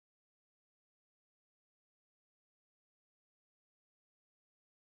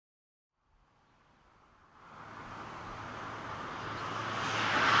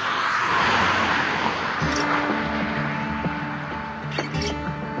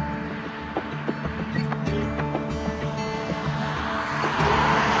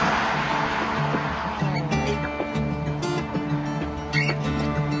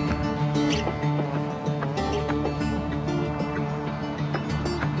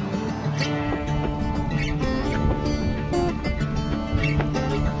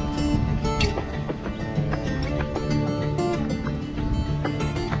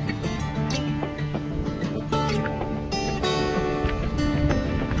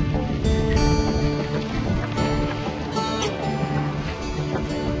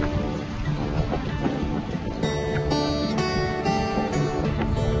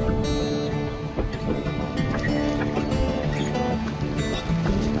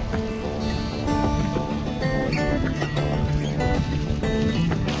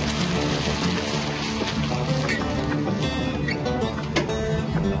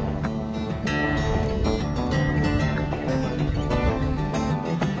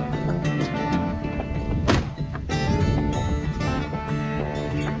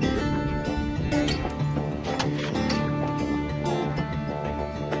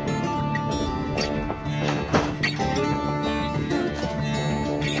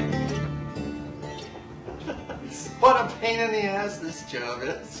What a pain in the ass this job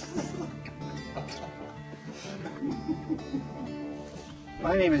is.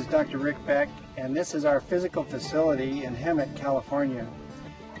 My name is Dr. Rick Beck, and this is our physical facility in Hemet, California.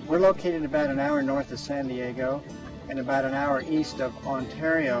 We're located about an hour north of San Diego and about an hour east of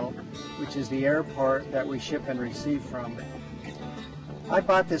Ontario, which is the airport that we ship and receive from. I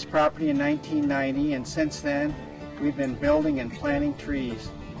bought this property in 1990, and since then we've been building and planting trees.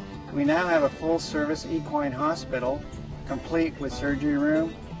 We now have a full-service equine hospital, complete with surgery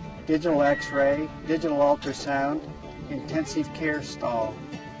room, digital x-ray, digital ultrasound, intensive care stall.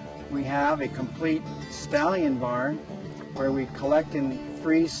 We have a complete stallion barn where we collect and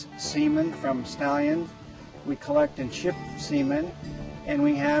freeze semen from stallions. We collect and ship semen, and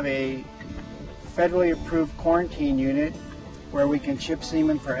we have a federally approved quarantine unit where we can ship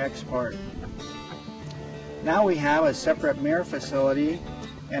semen for export. Now we have a separate mare facility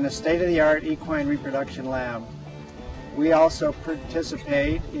and a state-of-the-art equine reproduction lab. We also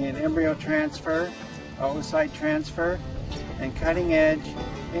participate in embryo transfer, oocyte transfer, and cutting-edge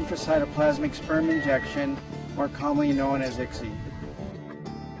intracytoplasmic sperm injection, more commonly known as ICSI.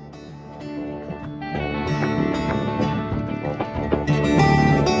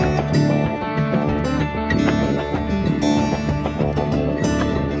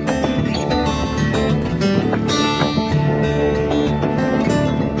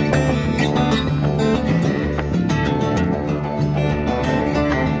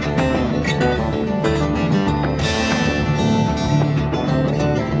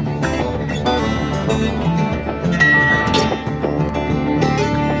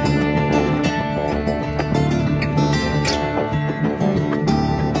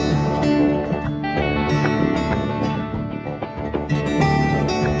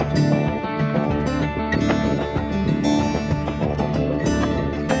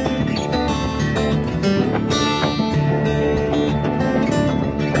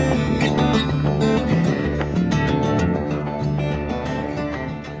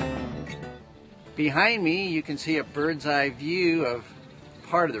 Behind me you can see a bird's eye view of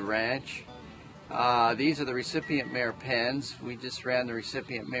part of the ranch. These are the recipient mare pens. We just ran the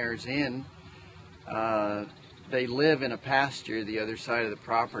recipient mares in. They live in a pasture the other side of the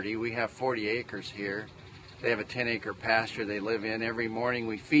property. We have 40 acres here. They have a 10-acre pasture they live in. Every morning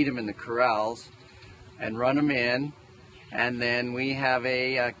we feed them in the corrals and run them in, and then we have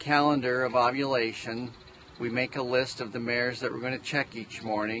a calendar of ovulation. We make a list of the mares that we're going to check each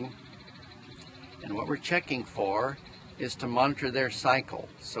morning. And what we're checking for is to monitor their cycle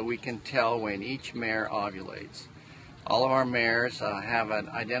so we can tell when each mare ovulates. All of our mares have an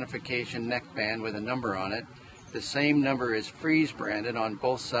identification neckband with a number on it. The same number is freeze branded on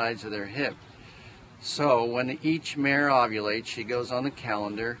both sides of their hip. So when each mare ovulates, she goes on the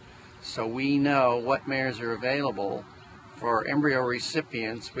calendar so we know what mares are available for embryo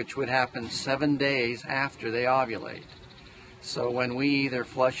recipients, which would happen 7 days after they ovulate. So when we either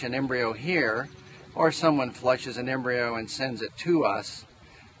flush an embryo here, or someone flushes an embryo and sends it to us,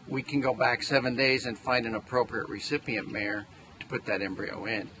 we can go back 7 days and find an appropriate recipient mare to put that embryo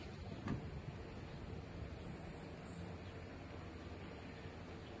in.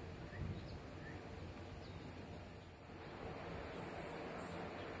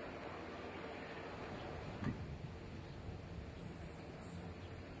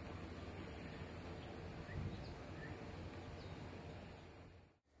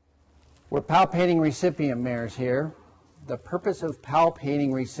 We're palpating recipient mares here. The purpose of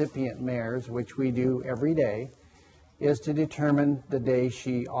palpating recipient mares, which we do every day, is to determine the day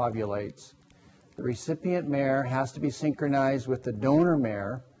she ovulates. The recipient mare has to be synchronized with the donor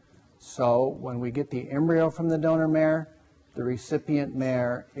mare, so when we get the embryo from the donor mare, the recipient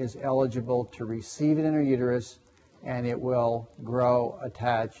mare is eligible to receive it in her uterus, and it will grow,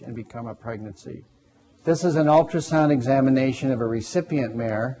 attach, and become a pregnancy. This is an ultrasound examination of a recipient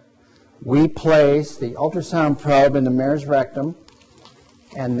mare. We place the ultrasound probe in the mare's rectum,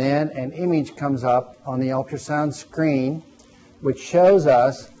 and then an image comes up on the ultrasound screen which shows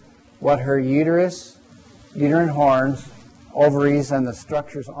us what her uterus, uterine horns, ovaries, and the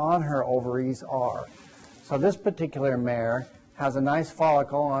structures on her ovaries are. So this particular mare has a nice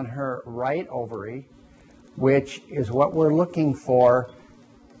follicle on her right ovary, which is what we're looking for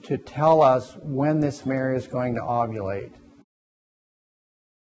to tell us when this mare is going to ovulate.